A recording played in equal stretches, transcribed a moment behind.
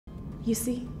You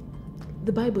see,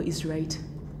 the Bible is right.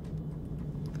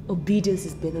 Obedience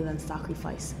is better than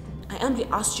sacrifice. I only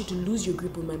asked you to lose your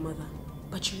grip on my mother,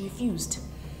 but you refused.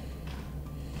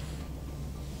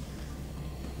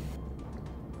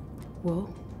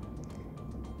 Well,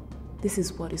 this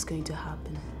is what is going to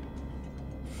happen.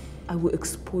 I will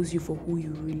expose you for who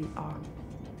you really are.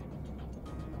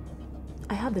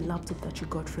 I have the laptop that you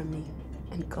got from me,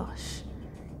 and gosh,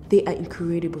 they are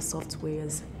incredible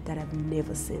softwares that I've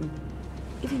never seen.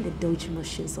 Even the Doge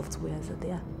machine softwares are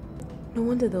there. No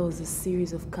wonder there was a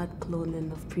series of cat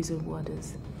cloning of prison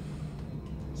warders.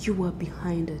 You were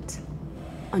behind it,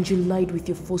 and you lied with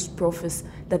your false prophets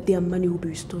that their money will be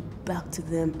restored back to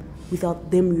them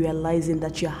without them realizing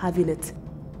that you're having it.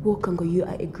 Well, Kangwa, you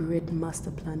are a great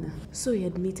master planner. So you're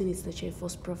admitting it's that you're a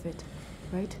false prophet,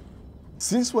 right?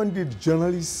 Since when did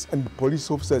journalists and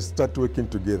police officers start working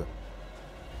together?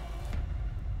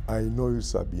 I know you,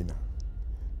 Sabina.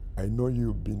 I know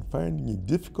you've been finding it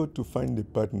difficult to find a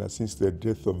partner since the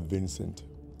death of Vincent.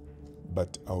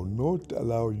 But I'll not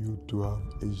allow you to have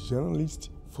a journalist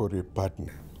for a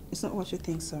partner. It's not what you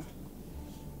think, sir.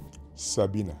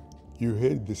 Sabina, you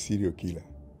heard the serial killer.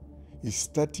 He's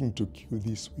starting to kill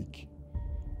this week.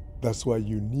 That's why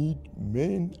you need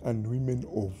men and women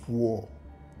of war,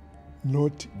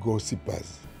 not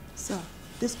gossipers. Sir,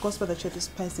 this gospel that you're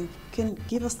despising can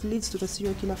give us leads to the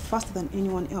serial killer faster than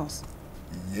anyone else.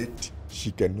 Yet,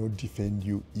 she cannot defend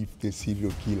you if the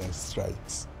serial killer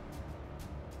strikes.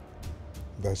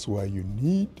 That's why you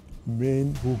need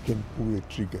men who can pull a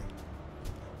trigger.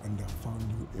 And I found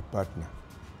you a partner.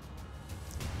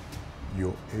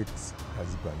 Your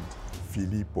ex-husband,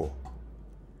 Filippo,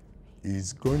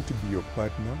 is going to be your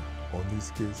partner on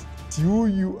this case till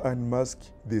you unmask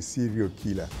the serial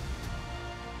killer.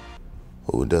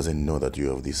 Who doesn't know that you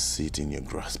have this seat in your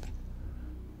grasp?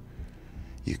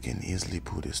 You can easily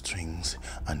pull the strings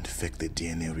and fake the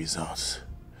DNA results.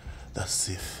 That's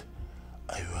if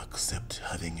I will accept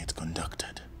having it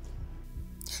conducted.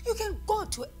 You can go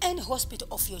to any hospital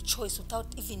of your choice without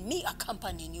even me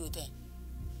accompanying you there.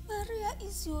 Maria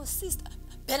is your sister.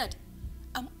 Bernard,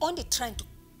 I'm only trying to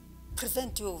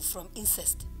prevent you from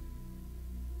incest.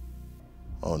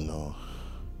 Oh no.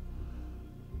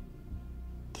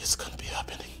 This can't be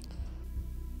happening.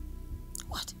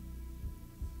 What?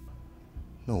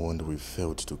 No wonder we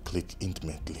failed to click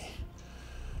intimately.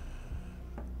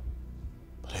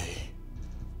 But hey,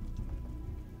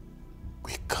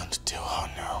 we can't tell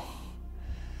her now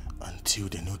until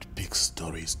the notebook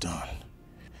story is done.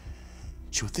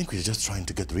 She'll think we're just trying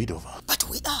to get rid of her. But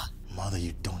we are. Mother,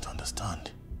 you don't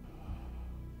understand.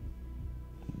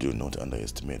 Do not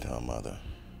underestimate her, Mother.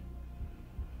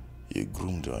 You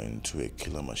groomed her into a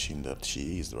killer machine that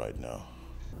she is right now.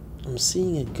 I'm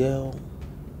seeing a girl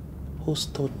who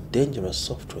stored dangerous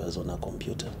softwares on her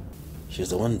computer.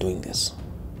 She's the one doing this.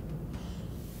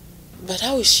 But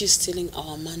how is she stealing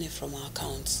our money from our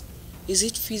accounts? Is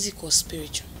it physical or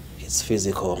spiritual? It's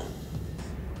physical.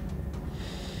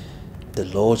 The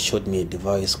Lord showed me a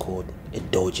device called a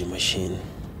Doge machine.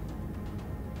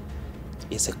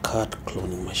 It's a card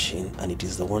cloning machine, and it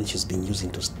is the one she's been using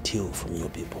to steal from your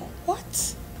people.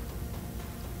 What?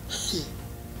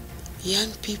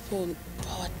 Young people,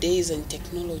 nowadays and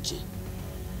technology.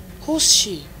 Who's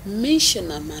she? Mention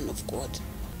a man of God.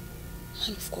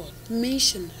 Man of God,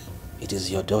 mention her. It is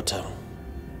your daughter,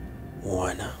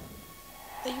 Wana.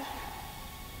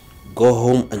 Go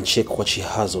home and check what she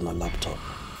has on her laptop.